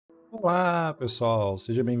Olá, pessoal!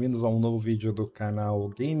 Sejam bem-vindos a um novo vídeo do canal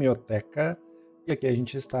Gameoteca. E aqui a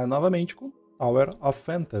gente está novamente com Tower of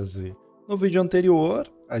Fantasy. No vídeo anterior,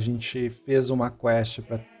 a gente fez uma quest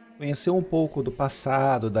para conhecer um pouco do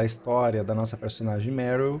passado, da história da nossa personagem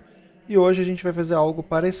Meryl. E hoje a gente vai fazer algo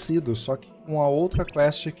parecido, só que com a outra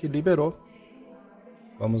quest que liberou.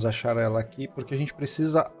 Vamos achar ela aqui, porque a gente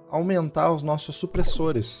precisa aumentar os nossos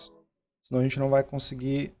supressores. Senão a gente não vai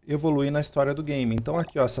conseguir evoluir na história do game. Então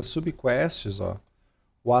aqui, ó, essas subquests, ó,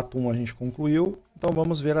 o ato 1 a gente concluiu, então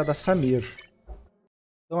vamos ver a da Samir.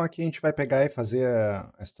 Então aqui a gente vai pegar e fazer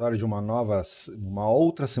a história de uma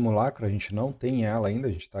outra simulacro, a gente não tem ela ainda,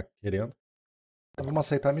 a gente está querendo. Então vamos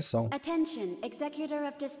aceitar a missão. Attention, Executor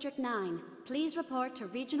of District 9. Please report to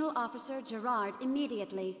Regional Officer Gerard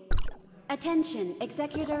immediately. Attention,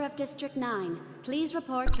 Executor of District 9. Please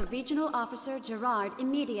report to Regional Officer Gerard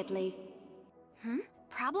immediately.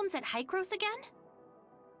 Problems at Hycross again?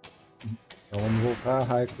 Então vamos voltar a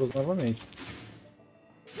Hycross novamente.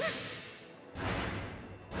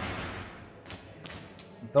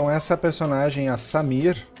 Então essa personagem, a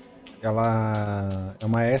Samir, ela é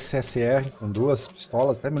uma SSR com duas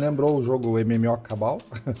pistolas, até me lembrou o jogo MMORPG,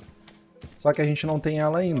 só que a gente não tem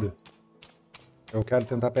ela ainda. Eu quero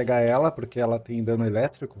tentar pegar ela porque ela tem dano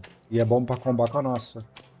elétrico e é bom pra combar com a nossa.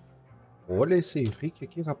 Olha esse Rick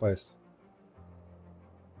aqui, rapaz.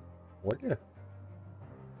 Olha.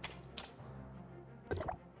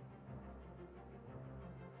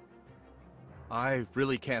 I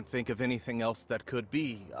really can't think of anything else that could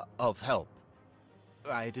be of help.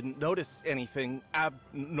 I didn't notice anything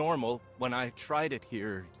abnormal when I tried it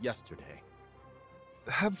here yesterday.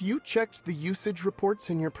 Have you checked the usage reports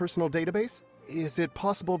in your personal database? Is it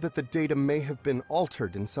possible that the data may have been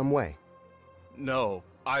altered in some way? No,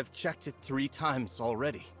 I've checked it 3 times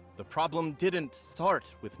already. The problem didn't start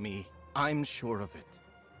with me. I'm sure of it.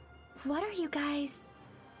 What are you guys...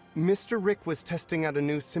 Mr. Rick was testing out a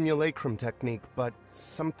new simulacrum technique, but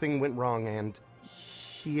something went wrong and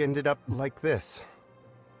he ended up like this.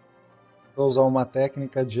 Vou usar uma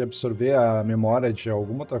técnica de absorver a memória de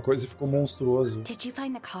alguma outra coisa e ficou monstruoso. Did you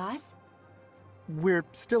find the cause? We're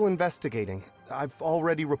still investigating. I've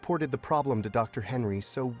already reported the problem to Dr. Henry,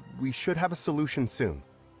 so we should have a solution soon.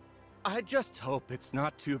 I just hope it's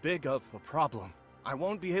not too big of a problem. I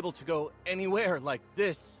won't be able to go anywhere like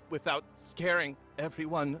this without scaring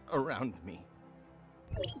everyone around me.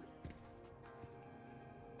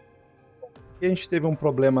 E a gente teve um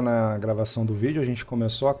problema na gravação do vídeo, a gente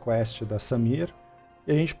começou a quest da Samir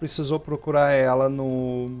e a gente precisou procurar ela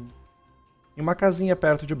em uma casinha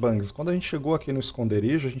perto de Bangs. Quando a gente chegou aqui no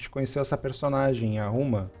esconderijo, a gente conheceu essa personagem, a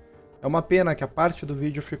Uma. É uma pena que a parte do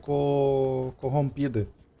vídeo ficou corrompida,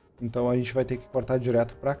 então a gente vai ter que cortar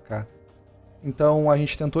direto pra cá. Então a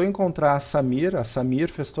gente tentou encontrar a Samir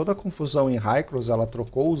fez toda a confusão em Hycross, ela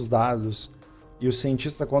trocou os dados e o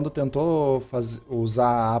cientista, quando tentou usar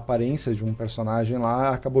a aparência de um personagem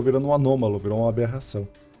lá, acabou virando um anômalo, virou uma aberração.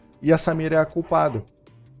 E a Samir é a culpada.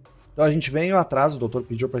 Então a gente veio atrás, o doutor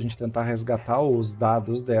pediu pra gente tentar resgatar os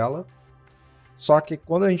dados dela, só que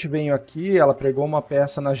quando a gente veio aqui, ela pregou uma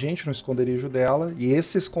peça na gente, no esconderijo dela, e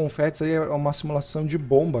esses confetes aí é uma simulação de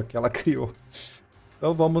bomba que ela criou.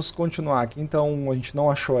 Então vamos continuar aqui. Então a gente não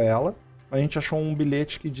achou ela, mas a gente achou um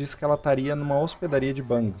bilhete que diz que ela estaria numa hospedaria de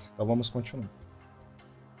Bangs. Então vamos continuar.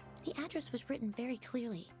 The address was written very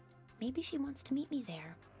clearly. Maybe she wants to meet me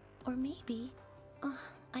there. Or maybe...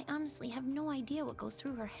 I honestly have no idea what goes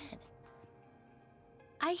through her head.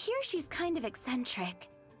 I hear she's kind of eccentric.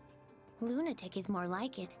 Lunatic is more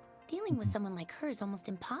like it. Dealing with someone like her is almost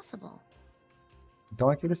impossible. Então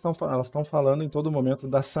aqui elas estão falando em todo momento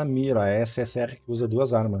da Samir, a SSR que usa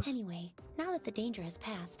 2 armas. Anyway, now that the danger has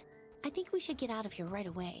passed, I think we should get out of here right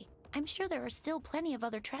away. I'm sure there are still plenty of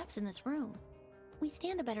other traps in this room. We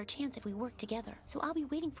stand a better chance if we work together, so I'll be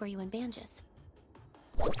waiting for you in Banges.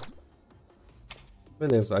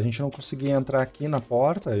 Beleza, a gente não conseguia entrar aqui na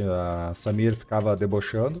porta, a Samir ficava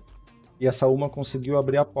debochando, e essa Uma conseguiu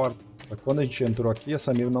abrir a porta. Só que quando a gente entrou aqui, a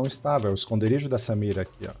Samir não estava, é o esconderijo da Samir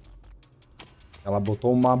aqui, ó. Ela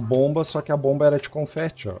botou uma bomba, só que a bomba era de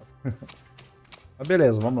confete, ó. Mas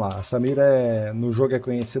beleza, vamos lá. A Samir no jogo é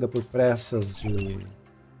conhecida por pressas de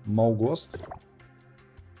mau gosto.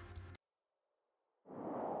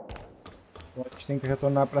 Então a gente tem que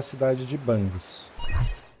retornar para a cidade de Bangs.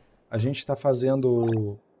 A gente está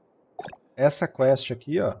fazendo essa quest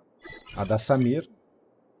aqui, ó. A da Samir.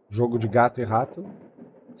 Jogo de gato e rato.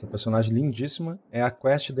 Essa personagem lindíssima. É a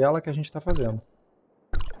quest dela que a gente está fazendo.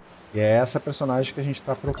 E é essa personagem que a gente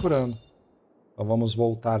está procurando. Então vamos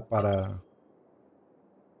voltar para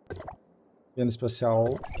o especial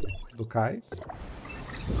do Cais.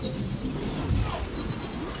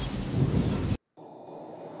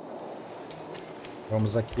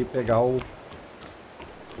 Vamos aqui pegar o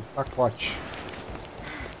pacote.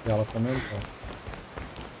 E ela comentou.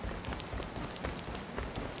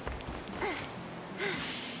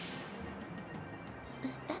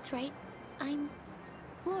 That's right. I'm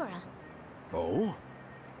Flora. Oh?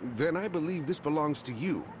 Then I believe this belongs to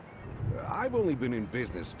you. I've only been in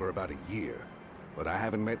business for about a year, but I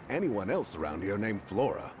haven't met anyone else around here named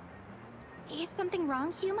Flora. Is something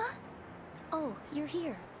wrong, Huma? Oh, you're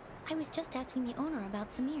here. I was just asking the owner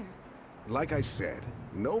about Samir. Like I said,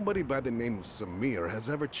 nobody by the name of Samir has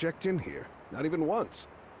ever checked in here. Not even once.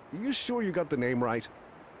 You sure you got the name right?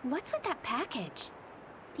 What's with that package?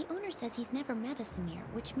 The owner says he's never met a Samir,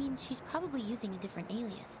 which means she's probably using a different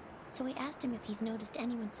alias. So I asked him if he's noticed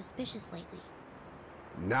anyone suspicious lately.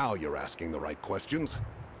 Now you're asking the right questions.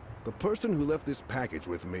 The person who left this package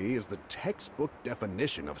with me is the textbook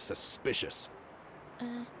definition of suspicious.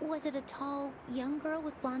 Was it a tall, young girl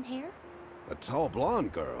with blonde hair? A tall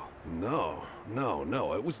blonde girl? No.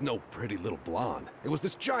 It was no pretty little blonde. It was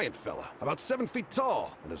this giant fella, about 7 feet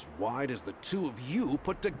tall, and as wide as the two of you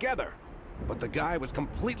put together. But the guy was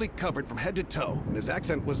completely covered from head to toe, and his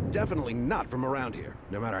accent was definitely not from around here.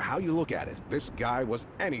 No matter how you look at it, this guy was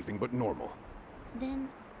anything but normal. Then,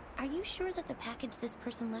 are you sure that the package this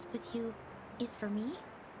person left with you is for me?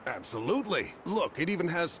 Absolutely. Look, it even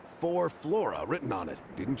has "For Flora" written on it.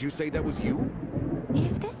 Didn't you say that was you?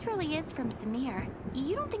 If this really is from Samir,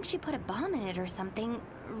 you don't think she put a bomb in it or something,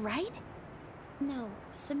 right? No,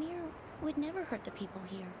 Samir would never hurt the people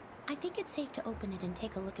here. I think it's safe to open it and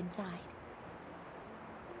take a look inside.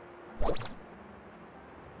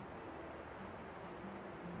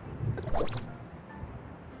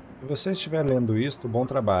 Se você estiver lendo isto, bom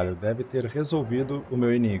trabalho. Deve ter resolvido o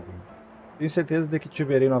meu enigma. Tenho certeza de que te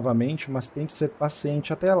verei novamente, mas tente ser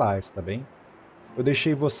paciente até lá, está bem? Eu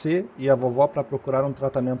deixei você e a vovó para procurar um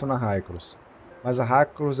tratamento na Hycross. Mas a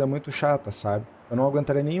Hycross é muito chata, sabe? Eu não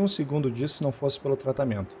aguentaria nem um segundo disso se não fosse pelo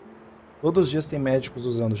tratamento. Todos os dias tem médicos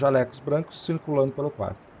usando jalecos brancos circulando pelo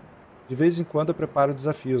quarto. De vez em quando eu preparo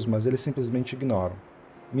desafios, mas eles simplesmente ignoram.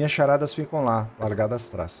 Minhas charadas ficam lá, largadas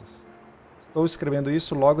traças. Estou escrevendo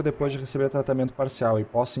isso logo depois de receber tratamento parcial e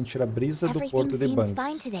posso sentir a brisa do porto de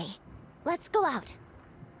Banks.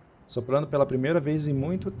 Soprando pela primeira vez em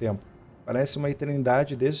muito tempo. Parece uma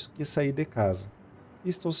eternidade desde que saí de casa. E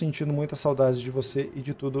estou sentindo muita saudade de você e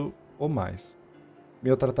de tudo o mais.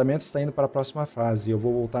 Meu tratamento está indo para a próxima fase e eu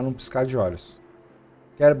vou voltar num piscar de olhos.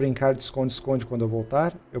 Quer brincar de esconde-esconde quando eu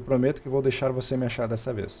voltar? Eu prometo que vou deixar você me achar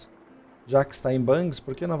dessa vez. Já que está em Bangs,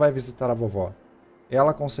 por que não vai visitar a vovó?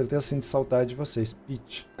 Ela com certeza sente saudade de vocês.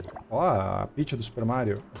 Peach. Ó, a Peach do Super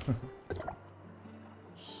Mario.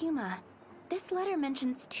 Huma, this letter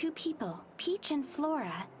mentions two people, Peach and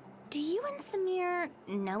Flora. Do you and Samir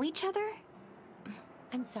know each other?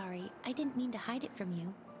 I'm sorry, I didn't mean to hide it from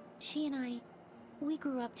you. She and I, we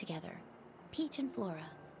grew up together. Peach and Flora.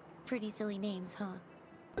 Pretty silly names, huh?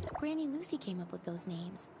 Granny Lucy came up with those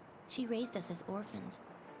names. She raised us as orphans.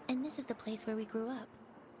 And this is the place where we grew up.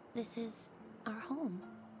 This is our home.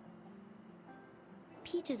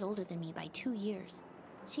 Peach is older than me by 2 years.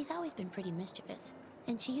 She's always been pretty mischievous,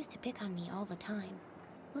 and she used to pick on me all the time.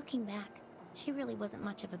 Looking back, she really wasn't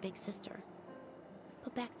much of a big sister.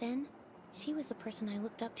 But back then, she was the person I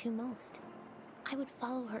looked up to most. I would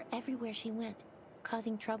follow her everywhere she went,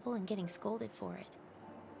 causing trouble and getting scolded for it.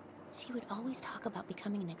 She would always talk about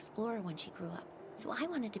becoming an explorer when she grew up, so I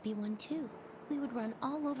wanted to be one too. We would run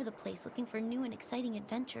all over the place looking for new and exciting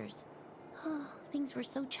adventures. Oh, things were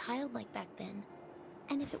so childlike back then.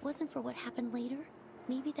 And if it wasn't for what happened later,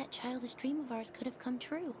 maybe that childish dream of ours could have come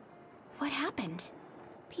true. What happened?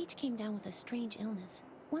 Peach came down with a strange illness,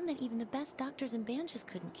 one that even the best doctors and bandages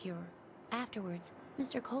couldn't cure. Afterwards,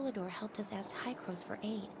 Mr. Colador helped us ask Hycross for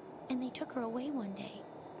aid, and they took her away one day.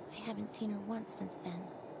 I haven't seen her once since then.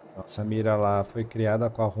 Nossa, Samir, ela foi criada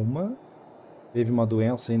com a Ruma, teve uma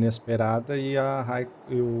doença inesperada e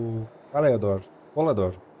o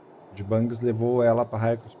Colador de Bangs levou ela para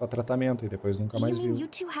Hycross para tratamento e depois nunca mais viu. You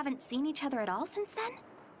two haven't seen each other at all since then?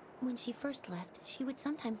 When she first left, she would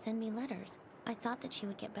sometimes send me letters. I thought that she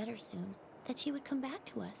would get better soon, that she would come back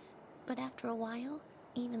to us. But after a while,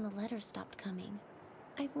 even the letters stopped coming.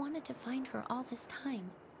 I've wanted to find her all this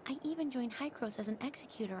time. I even joined Hycross as an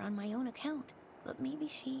executor on my own account. But maybe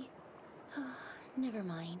she... Never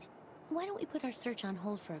mind. Why don't we put our search on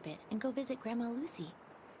hold for a bit and go visit Grandma Lucy?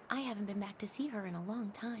 I haven't been back to see her in a long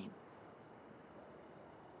time.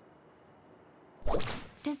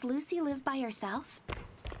 Does Lucy live by herself?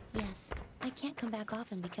 Yes. I can't come back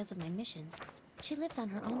often because of my missions. She lives on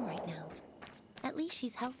her own right now. At least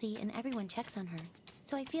she's healthy and everyone checks on her,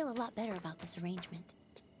 so I feel a lot better about this arrangement.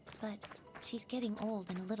 But She's getting old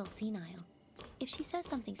and a little senile. If she says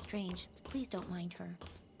something strange, please don't mind her.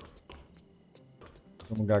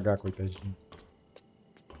 Vamos gagar, coitadinho.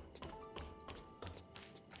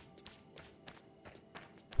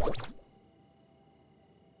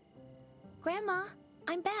 Grandma,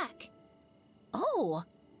 I'm back. Oh,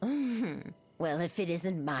 well, if it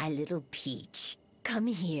isn't my little Peach. Come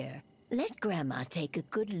here. Let Grandma take a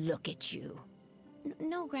good look at you.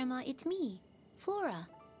 No, Grandma, it's me, Flora.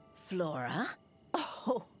 Flora?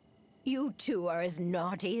 Oh, you two are as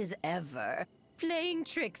naughty as ever, playing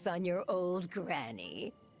tricks on your old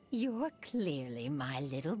granny. You're clearly my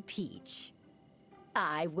little Peach.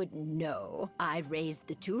 I wouldn't know. I raised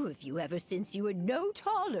the two of you ever since you were no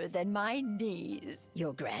taller than my knees.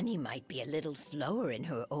 Your granny might be a little slower in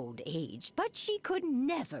her old age, but she could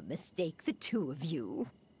never mistake the two of you.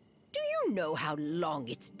 Do you know how long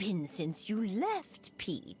it's been since you left,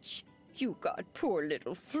 Peach? You got poor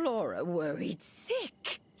little Flora worried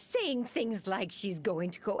sick, saying things like she's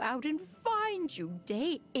going to go out and find you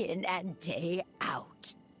day in and day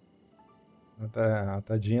out. A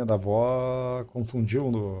tadinha da avó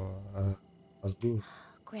confundiu as duas.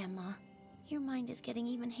 Grandma, your mind is getting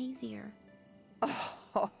even hazier.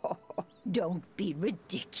 Oh, don't be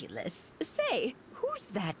ridiculous. Say, who's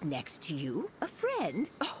that next to you? A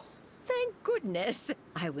friend? Oh, thank goodness.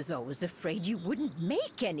 I was always afraid you wouldn't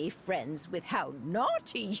make any friends with how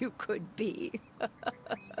naughty you could be.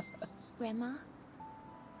 Grandma?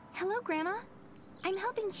 Hello, Grandma. I'm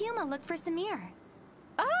helping Huma look for Samir.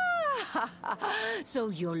 Ah, so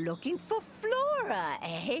you're looking for Flora,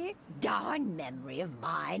 eh? Darn memory of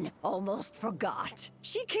mine. Almost forgot.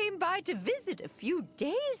 She came by to visit a few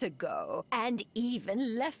days ago, and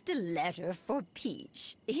even left a letter for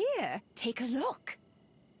Peach. Here, take a look.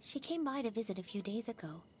 She came by to visit a few days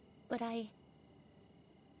ago, but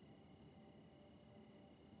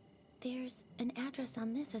There's an address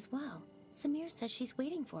on this as well. Samir says she's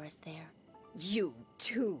waiting for us there. You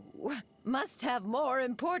two must have more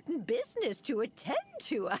important business to attend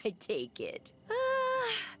to, I take it.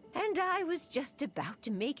 And I was just about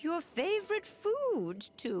to make your favorite food,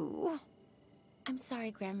 too. I'm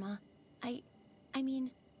sorry, Grandma. I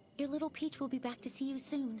mean, your little Peach will be back to see you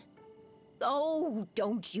soon. Oh,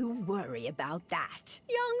 don't you worry about that.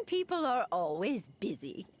 Young people are always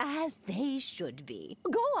busy, as they should be.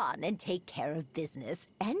 Go on and take care of business,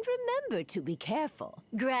 and remember to be careful.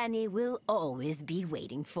 Granny will always be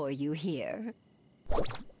waiting for you here.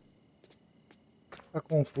 Tá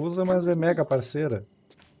confusa, mas é mega parceira.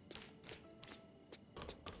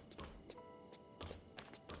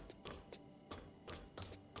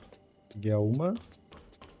 Peguei uma.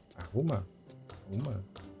 Arruma. Uma.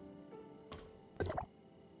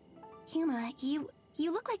 Huma,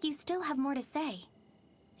 you look like you still have more to say.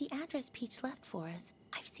 The address Peach left for us,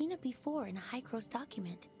 I've seen it before in a High-Cross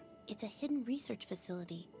document. It's a hidden research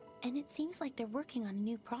facility, and it seems like they're working on a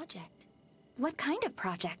new project. What kind of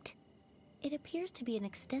project? It appears to be an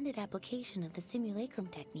extended application of the simulacrum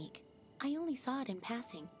technique. I only saw it in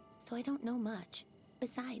passing, so I don't know much.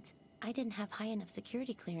 Besides, I didn't have high enough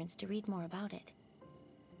security clearance to read more about it.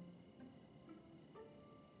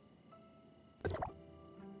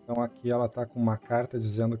 Então aqui ela tá com uma carta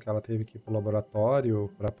dizendo que ela teve que ir pro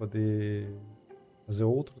laboratório para poder fazer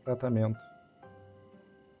outro tratamento.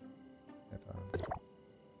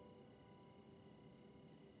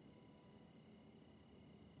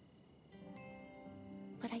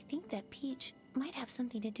 But I think that Peach might have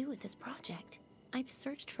something to do with this project. I've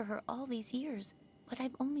searched for her all these years, but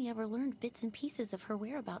I've only ever learned bits and pieces of her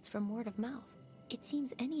whereabouts from word of mouth. It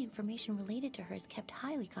seems any information related to her is kept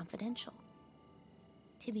highly confidential.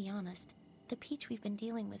 To be honest, the Peach we've been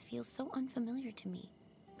dealing with feels so unfamiliar to me.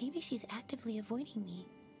 Maybe she's actively avoiding me.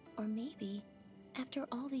 Or maybe, after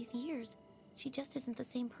all these years, she just isn't the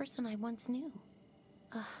same person I once knew.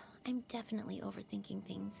 I'm definitely overthinking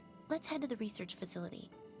things. Let's head to the research facility.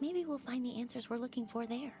 Maybe we'll find the answers we're looking for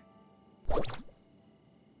there.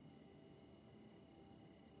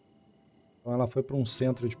 Então ela foi para um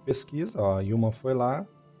centro de pesquisa, ó, a Yuma foi lá.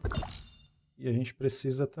 E a gente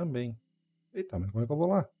precisa também. Eita, mas como é que eu vou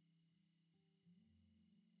lá?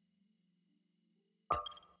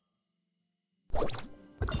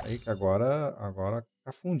 Aí que agora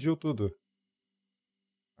confundiu tudo.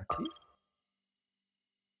 Aqui?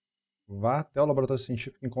 Vá até o laboratório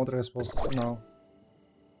científico e encontre a resposta final.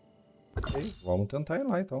 Ok, vamos tentar ir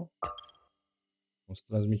lá então. Vamos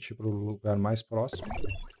transmitir para o lugar mais próximo.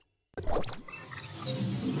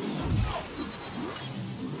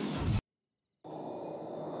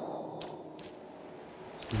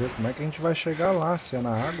 Ver como é que a gente vai chegar lá, se é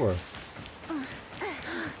na água.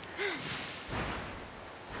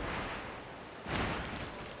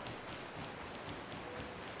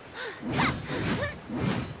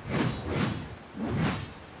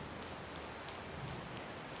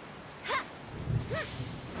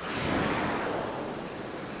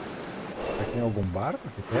 Tem algum barco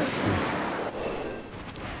aqui perto?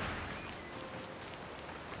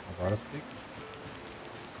 Agora fica.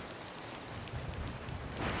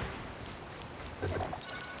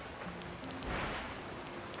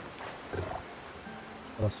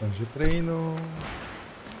 Operações de treino.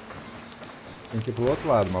 Tem que ir pro outro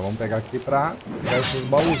lado, mas vamos pegar aqui pra pegar esses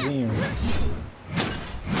baúzinhos.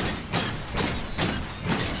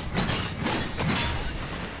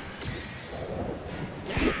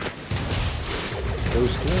 Deu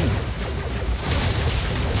stun.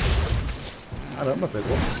 Caramba,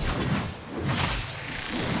 pegou.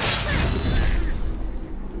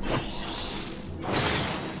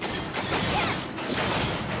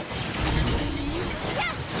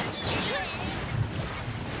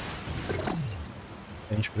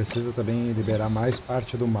 A gente precisa também liberar mais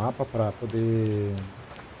parte do mapa para poder...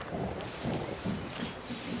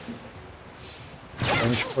 a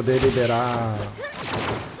gente poder liberar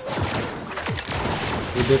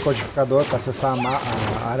o decodificador para acessar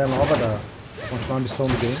a área nova da continuar a missão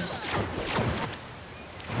do game.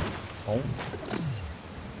 Bom.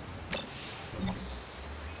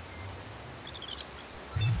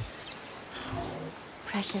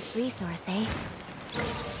 Precious resource, eh?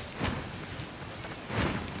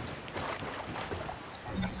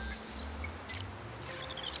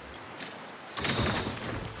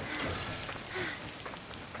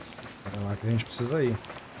 É lá que a gente precisa ir.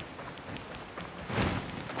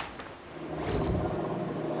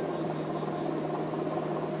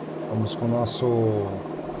 Vamos com o nosso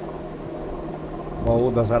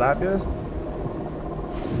baú das Arábias.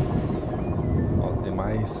 Ó, tem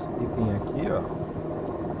mais item aqui, ó.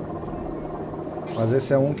 Mas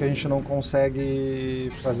esse é um que a gente não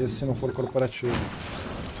consegue fazer se não for corporativo.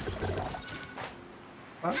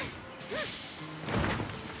 Ah.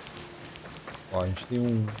 Ó, a gente tem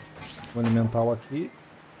um monumental aqui.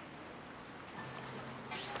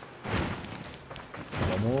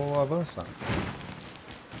 Vamos avançar.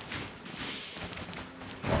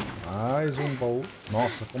 Mais um baú.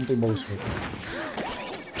 Nossa, como tem baús aqui.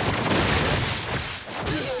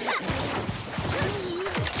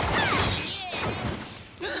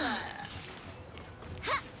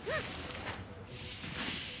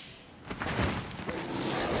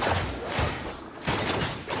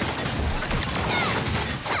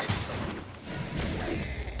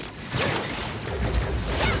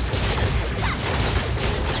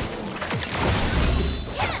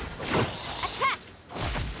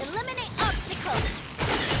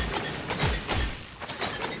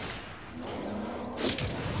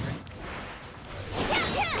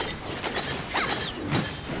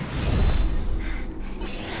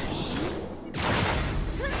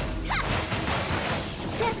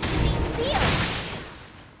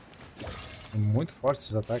 Muito fortes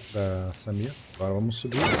esses ataques da Samir. Agora vamos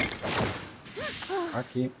subir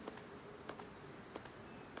aqui.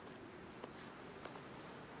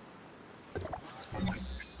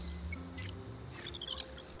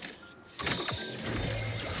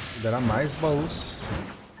 Liberar mais baús.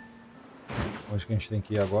 Onde que a gente tem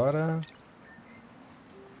que ir agora?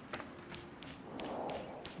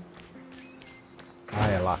 Ah,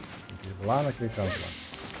 é lá. Tem que ir lá naquele canto lá.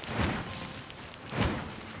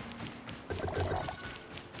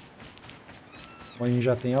 Bom, a gente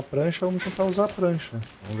já tem a prancha, vamos tentar usar a prancha.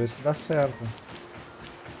 Vamos ver se dá certo.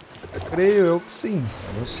 Creio eu que sim.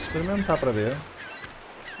 Vamos experimentar para ver.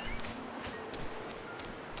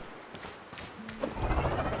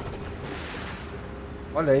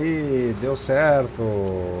 Olha aí, deu certo.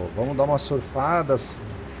 Vamos dar umas surfadas.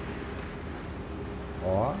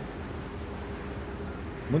 Ó.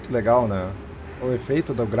 Muito legal, né? O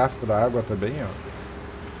efeito do gráfico da água também, ó.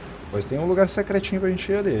 Pois tem um lugar secretinho pra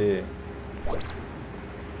gente ir ali.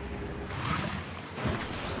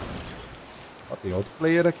 Ó, tem outro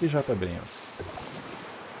player aqui já também, ó.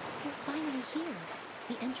 You're finally here.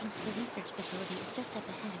 The entrance to the research facility is just up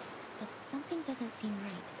ahead, but something doesn't seem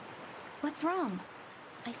right. What's wrong?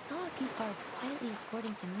 I saw a few guards quietly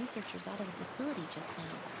escorting some researchers out of the facility just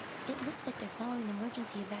now. It looks like they're following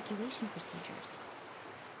emergency evacuation procedures.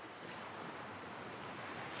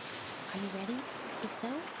 Are you ready? If so,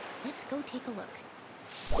 let's go take a look.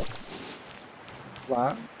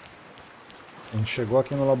 Lá. A gente chegou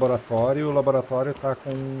aqui no laboratório e o laboratório tá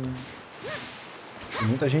com... Tem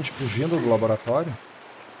muita gente fugindo do laboratório.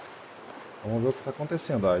 Vamos ver o que tá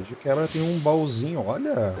acontecendo. Ó, de que ela tem um baúzinho,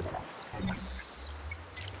 olha.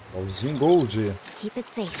 Baúzinho gold. Keep it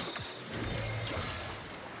safe.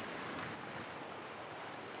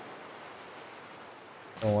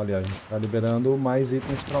 Então, olha, a gente tá liberando mais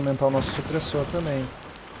itens para aumentar o nosso supressor também.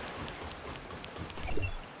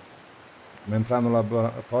 Vamos entrar no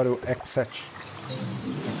laboratório X7.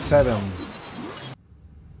 X7.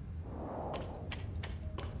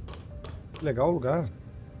 Que legal o lugar.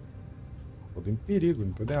 Todo em perigo,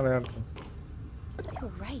 todo em alerta. You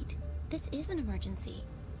were right. This is an emergency.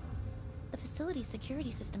 The facility's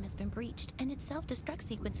security system has been breached, and its self-destruct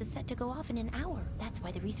sequence is set to go off in an hour. That's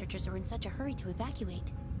why the researchers are in such a hurry to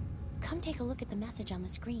evacuate. Come take a look at the message on the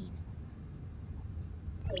screen.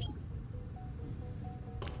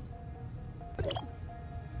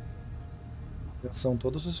 São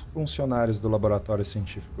todos os funcionários do laboratório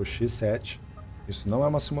científico X7. Isso não é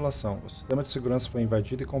uma simulação. O sistema de segurança foi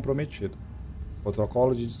invadido e comprometido. O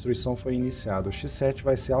protocolo de destruição foi iniciado. O X7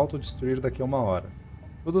 vai se autodestruir daqui a 1 hora.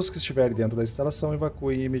 Todos os que estiverem dentro da instalação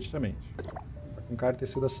evacuem imediatamente. Tá com cara de ter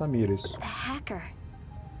sido a Samir isso. The hacker.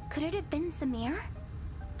 Could it have been Samir?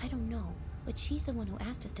 I don't know, but she's the one who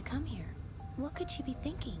asked us to come here. What could she be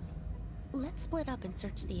thinking? Let's split up and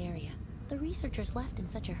search the area. The researchers left in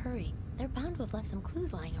such a hurry. They're bound to have left some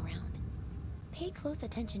clues lying around. Pay close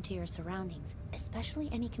attention to your surroundings, especially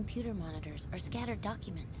any computer monitors or scattered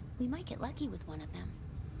documents. We might get lucky with one of them.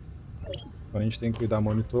 Agora a gente tem que cuidar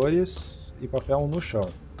monitores e papel no chão.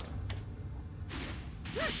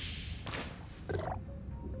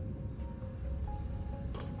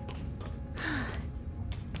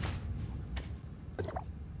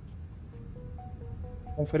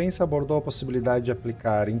 A conferência abordou a possibilidade de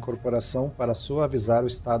aplicar incorporação para suavizar o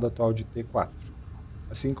estado atual de T4,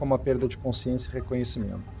 assim como a perda de consciência e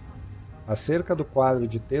reconhecimento. Acerca do quadro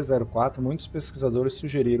de T04, muitos pesquisadores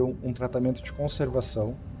sugeriram um tratamento de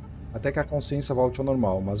conservação até que a consciência volte ao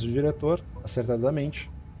normal, mas o diretor,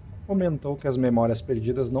 acertadamente, comentou que as memórias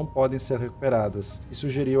perdidas não podem ser recuperadas e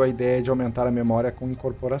sugeriu a ideia de aumentar a memória com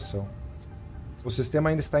incorporação. O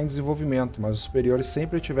sistema ainda está em desenvolvimento, mas os superiores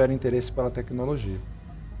sempre tiveram interesse pela tecnologia.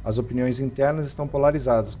 As opiniões internas estão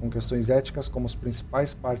polarizadas, com questões éticas como as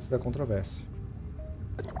principais partes da controvérsia.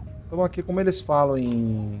 Então aqui, como eles falam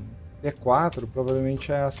em T4,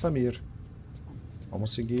 provavelmente é a Samir.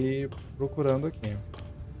 Vamos seguir procurando aqui.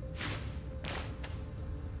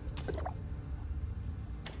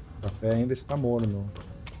 O café ainda está morno.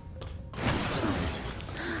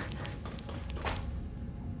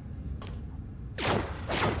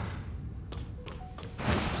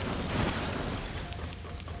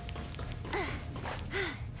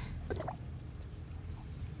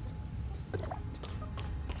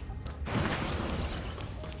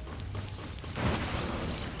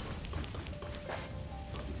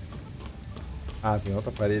 Ah, tem outro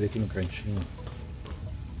aparelho aqui no cantinho.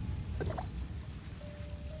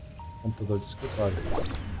 Computador de escritório.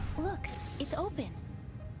 Look, it's open.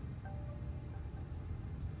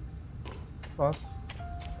 Nossa.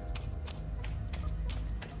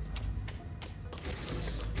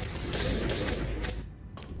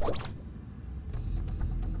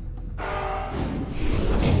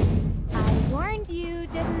 I warned you,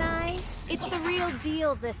 didn't I? It's the real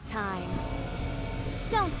deal this time.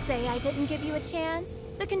 Don't say I didn't give you a chance.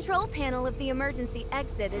 The control panel of the emergency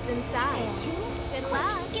exit is inside. Good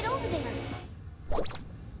luck. Get over there.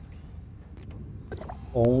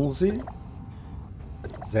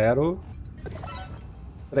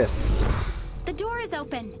 11:03. The door is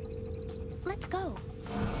open. Let's go.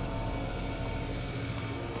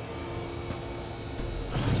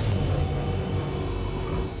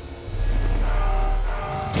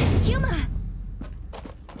 Huma!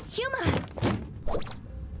 Huma!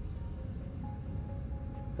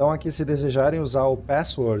 Então aqui, se desejarem usar o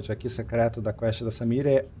password aqui secreto da quest da Samir,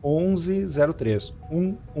 é 1103.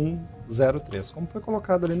 1103, como foi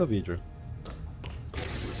colocado ali no vídeo.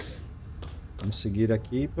 Vamos seguir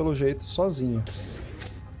aqui, pelo jeito, sozinho.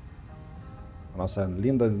 A nossa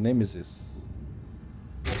linda Nemesis.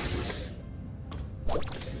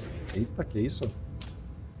 Eita, que isso?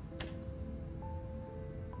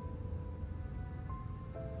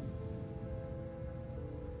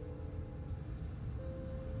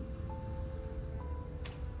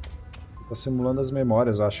 Tá simulando as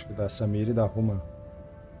memórias, eu acho, da Samir e da Huma.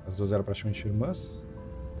 As duas eram praticamente irmãs.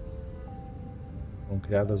 Foram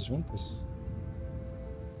criadas juntas.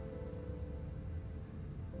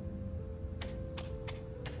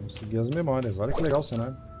 Vamos seguir as memórias. Olha que legal o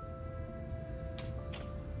cenário.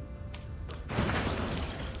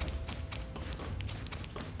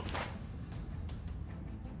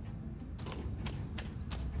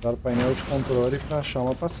 Usar o painel de controle para achar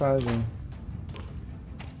uma passagem.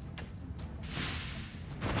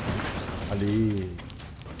 Ali.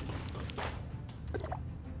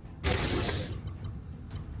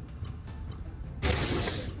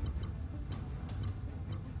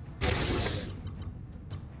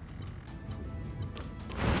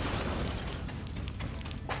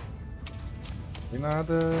 Tem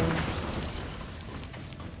nada.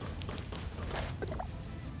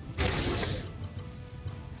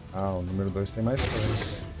 Ah, o número 2 tem mais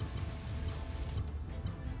coisa.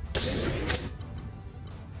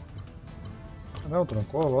 Ah, não,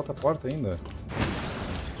 trancou a outra porta ainda.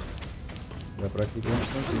 É pra aqui que a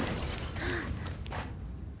gente tem que ir.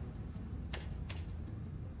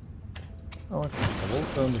 Não, aqui, tá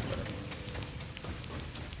voltando, cara.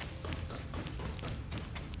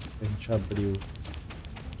 A gente abriu.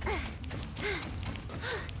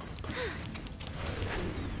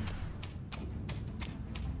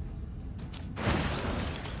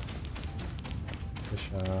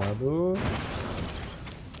 Fechado.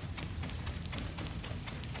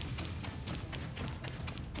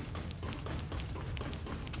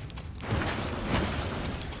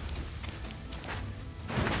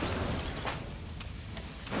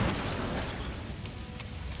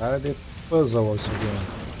 Cara de puzzle isso aqui, né?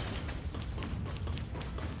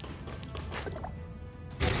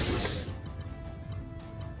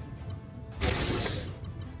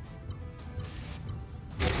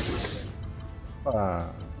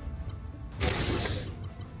 Opa!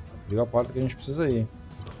 Abriu a porta que a gente precisa ir.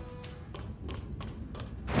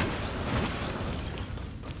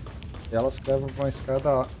 E elas que levam pra uma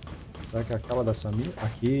escada. Será que é aquela da Samir?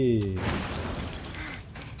 Aqui.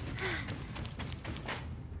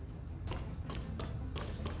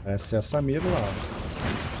 Essa é a Samir lá.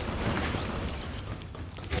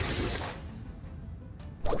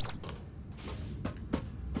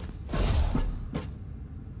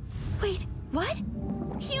 Wait, what?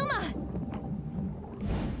 Huma!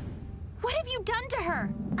 What have you done to her?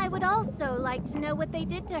 I would also like to know what they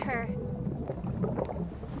did to her.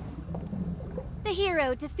 The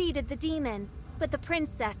hero defeated the demon, but the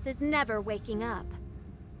princess is never waking up.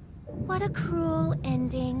 What a cruel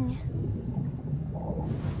ending.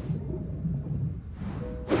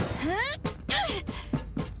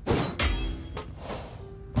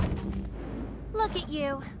 Look at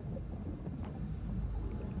you.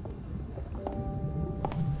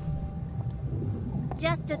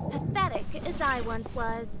 Just as pathetic as I once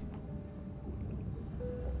was.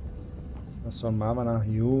 Se transformava na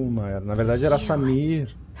Hyuma. Na verdade era a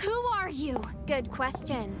Samir. Who are you? Good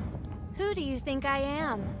question. Who do you think I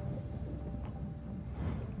am?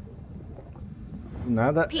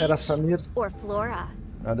 Nada era a Samir. Or Flora?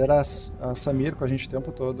 Nada era a Samir com a gente o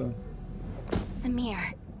tempo todo.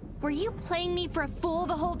 Samir, were you playing me for a fool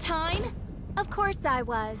the whole time? Of course I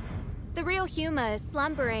was. The real Huma is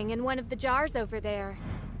slumbering in one of the jars over there.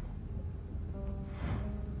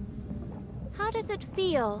 How does it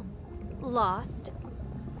feel? Lost?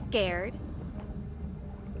 Scared?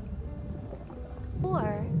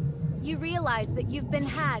 Or you realize that you've been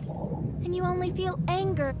had, and you only feel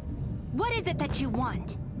anger. What is it that you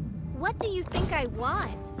want? What do you think I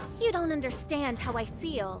want? You don't understand how I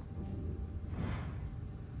feel.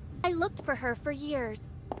 I looked for her for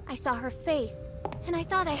years. I saw her face, and I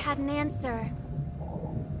thought I had an answer.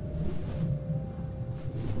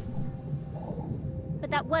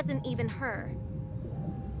 But that wasn't even her.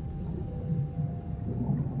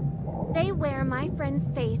 They wear my friend's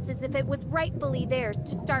face as if it was rightfully theirs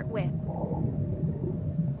to start with.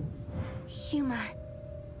 Huma,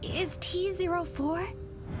 is T04?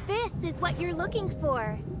 This is what you're looking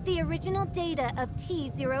for. The original data of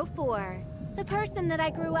T04. The person that I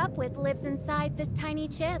grew up with lives inside this tiny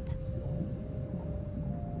chip.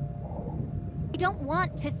 I don't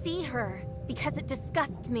want to see her, because it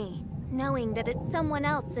disgusts me, knowing that it's someone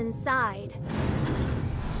else inside.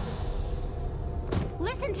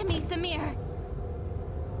 Listen to me, Samir!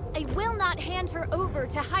 I will not hand her over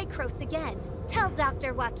to Hykros again. Tell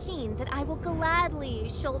Dr. Joaquin that I will gladly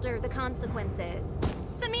shoulder the consequences.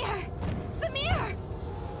 Samir! Samir!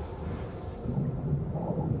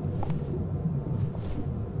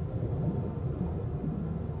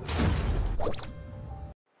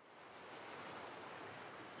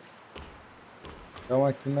 Então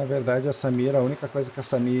aqui na verdade a Samir, a única coisa que a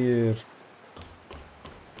Samir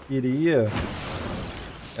queria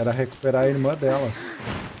era recuperar a irmã dela.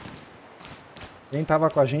 Quem estava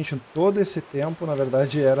com a gente todo esse tempo, na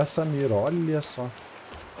verdade, era a Samir. Olha só.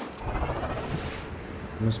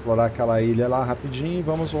 Vamos explorar aquela ilha lá rapidinho e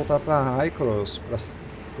vamos voltar para Hykros para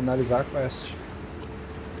finalizar a quest.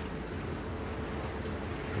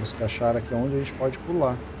 Vamos achar aqui onde a gente pode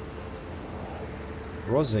pular.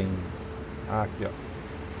 Rosen. Ah, aqui, ó.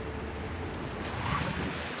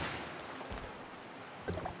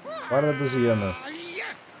 Guarda dos hienas.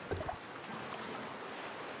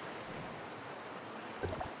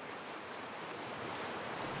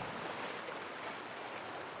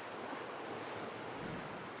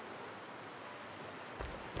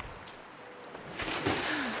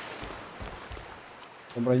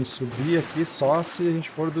 Então pra gente subir aqui só se a gente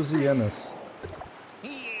for dos hienas.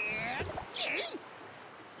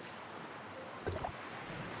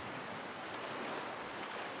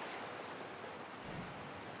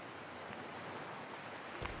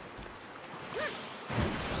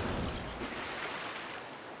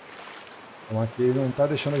 Então aqui ele não tá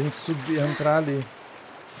deixando a gente subir, entrar ali.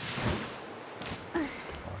 Ó,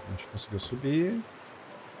 a gente conseguiu subir.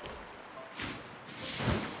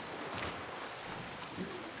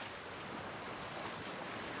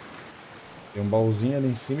 Tem um baúzinho ali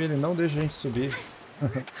em cima e ele não deixa a gente subir.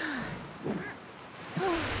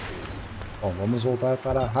 Bom, vamos voltar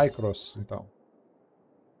para Hycross, então.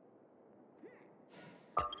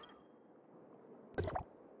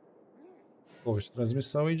 Torre de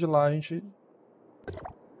transmissão e de lá a gente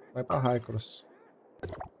vai para Hycross.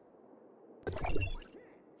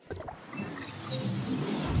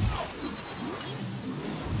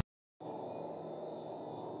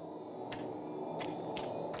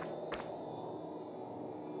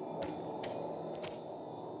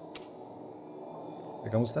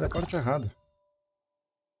 Pegamos o teleporte errado.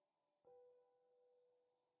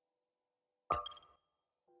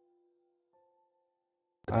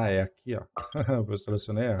 Ah, é aqui, ó. Eu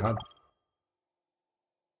selecionei errado.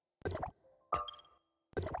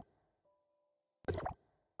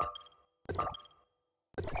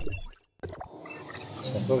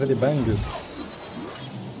 A torre de Bangs.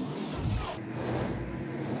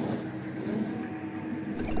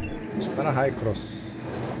 Vamos para Hycross.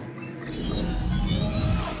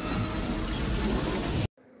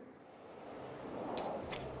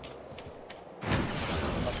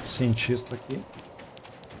 Cientista aqui.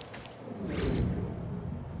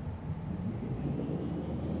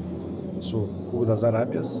 Sul das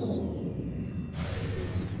Arábias.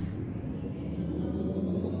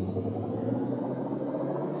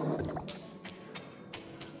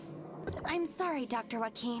 I'm sorry, Dr.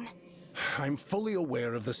 Joaquin. I'm fully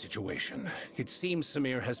aware of the situation. It seems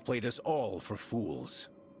Samir has played us all for fools.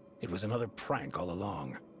 It was another prank all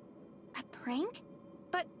along. A prank?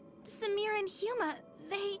 But Samir and Huma,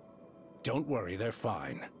 they... Don't worry, they're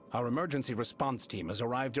fine. Our emergency response team has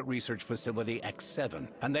arrived at research facility X7,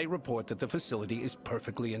 and they report that the facility is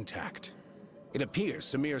perfectly intact. It appears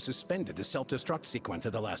Samir suspended the self-destruct sequence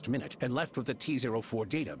at the last minute and left with the T-04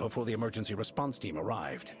 data before the emergency response team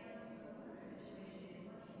arrived.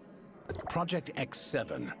 Project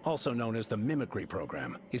X7, also known as the Mimicry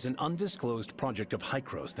Program, is an undisclosed project of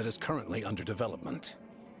Hycross that is currently under development.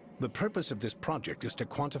 The purpose of this project is to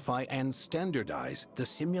quantify and standardize the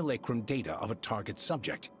simulacrum data of a target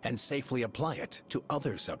subject and safely apply it to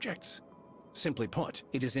other subjects. Simply put,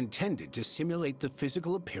 it is intended to simulate the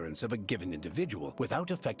physical appearance of a given individual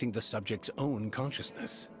without affecting the subject's own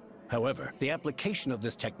consciousness. However, the application of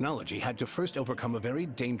this technology had to first overcome a very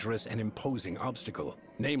dangerous and imposing obstacle,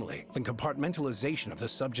 namely, the compartmentalization of the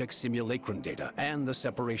subject's simulacrum data and the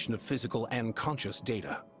separation of physical and conscious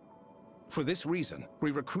data. For this reason,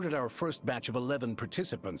 we recruited our first batch of 11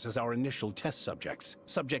 participants as our initial test subjects.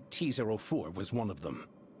 Subject T-04 was one of them.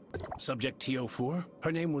 Subject T-04?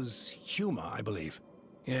 Her name was Huma, I believe.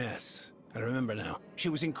 Yes, I remember now. She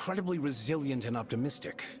was incredibly resilient and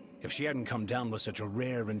optimistic. If she hadn't come down with such a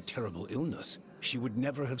rare and terrible illness, she would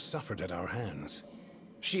never have suffered at our hands.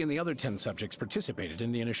 She and the other 10 subjects participated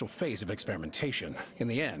in the initial phase of experimentation. In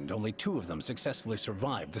the end, only 2 of them successfully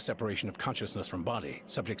survived the separation of consciousness from body,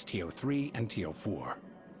 subjects T-03 and T-04.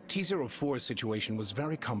 T-04's situation was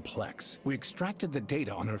very complex. We extracted the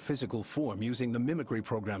data on her physical form using the Mimicry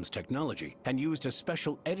Program's technology and used a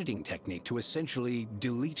special editing technique to essentially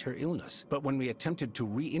delete her illness. But when we attempted to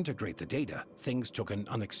reintegrate the data, things took an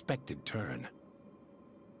unexpected turn.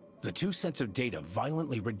 The 2 sets of data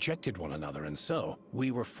violently rejected one another, and so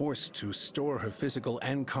we were forced to store her physical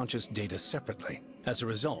and conscious data separately. As a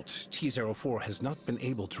result, T-04 has not been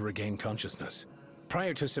able to regain consciousness.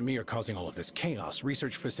 Prior to Samir causing all of this chaos,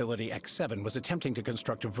 Research Facility X7 was attempting to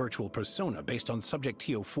construct a virtual persona based on Subject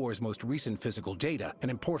T-04's most recent physical data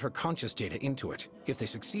and import her conscious data into it. If they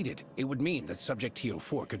succeeded, it would mean that Subject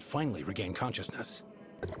T-04 could finally regain consciousness.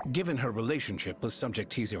 Given her relationship with Subject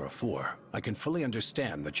T-04, I can fully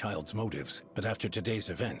understand the child's motives, but after today's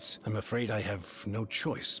events, I'm afraid I have no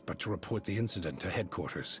choice but to report the incident to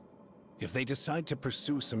headquarters. If they decide to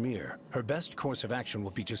pursue Samir, her best course of action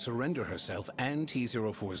will be to surrender herself and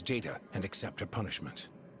T-04's data and accept her punishment.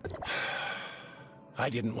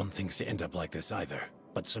 I didn't want things to end up like this either,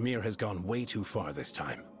 but Samir has gone way too far this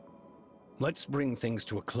time. Let's bring things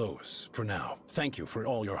to a close for now. Thank you for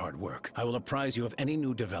all your hard work. I will apprise you of any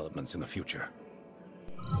new developments in the future.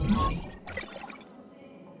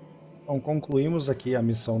 Então concluímos aqui a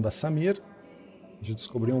missão da Samir. A gente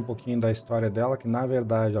descobriu um pouquinho da história dela, que na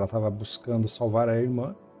verdade ela estava buscando salvar a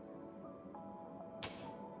irmã.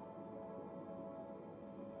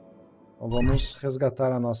 Então vamos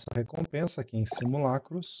resgatar a nossa recompensa aqui em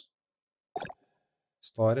simulacros.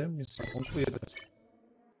 História, missão concluída.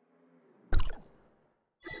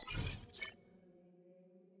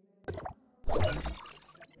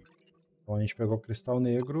 Então a gente pegou cristal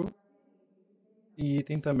negro e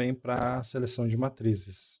item também para seleção de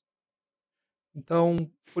matrizes. Então,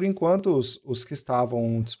 por enquanto, os que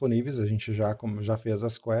estavam disponíveis, a gente já fez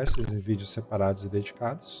as quests em vídeos separados e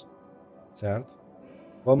dedicados, certo?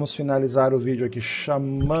 Vamos finalizar o vídeo aqui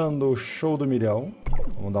chamando o show do milhão.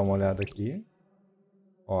 Vamos dar uma olhada aqui.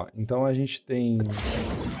 Ó, então a gente tem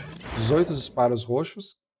 18 disparos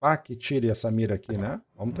roxos. Ah, que tire essa mira aqui, né?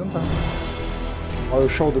 Vamos tentar. Olha o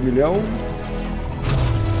show do milhão.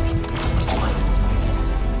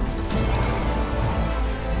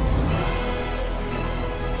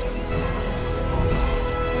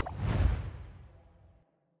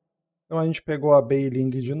 Então a gente pegou a Bailing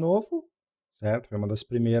de novo, certo? Foi uma das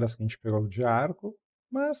primeiras que a gente pegou de arco,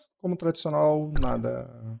 mas como tradicional,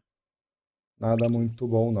 nada muito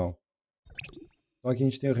bom não. Então aqui a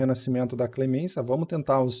gente tem o renascimento da clemência.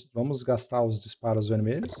 Vamos gastar os disparos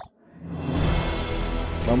vermelhos.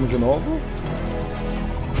 Vamos de novo.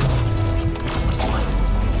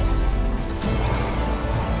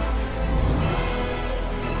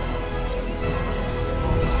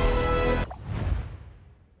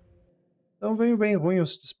 Então veio bem ruim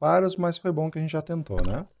os disparos, mas foi bom que a gente já tentou,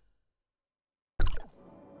 né?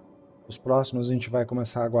 Os próximos a gente vai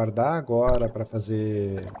começar a aguardar agora para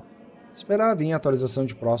fazer... Esperar vir a atualização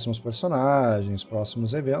de próximos personagens,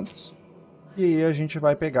 próximos eventos. E aí a gente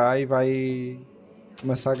vai pegar e vai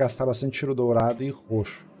começar a gastar bastante tiro dourado e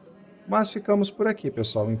roxo. Mas ficamos por aqui,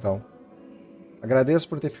 pessoal, então. Agradeço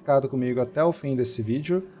por ter ficado comigo até o fim desse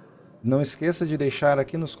vídeo. Não esqueça de deixar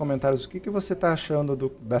aqui nos comentários o que você está achando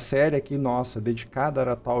da série aqui nossa, dedicada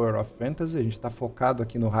a Tower of Fantasy. A gente está focado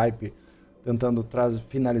aqui no hype, tentando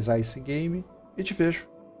finalizar esse game. E te vejo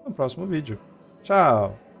no próximo vídeo.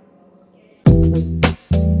 Tchau!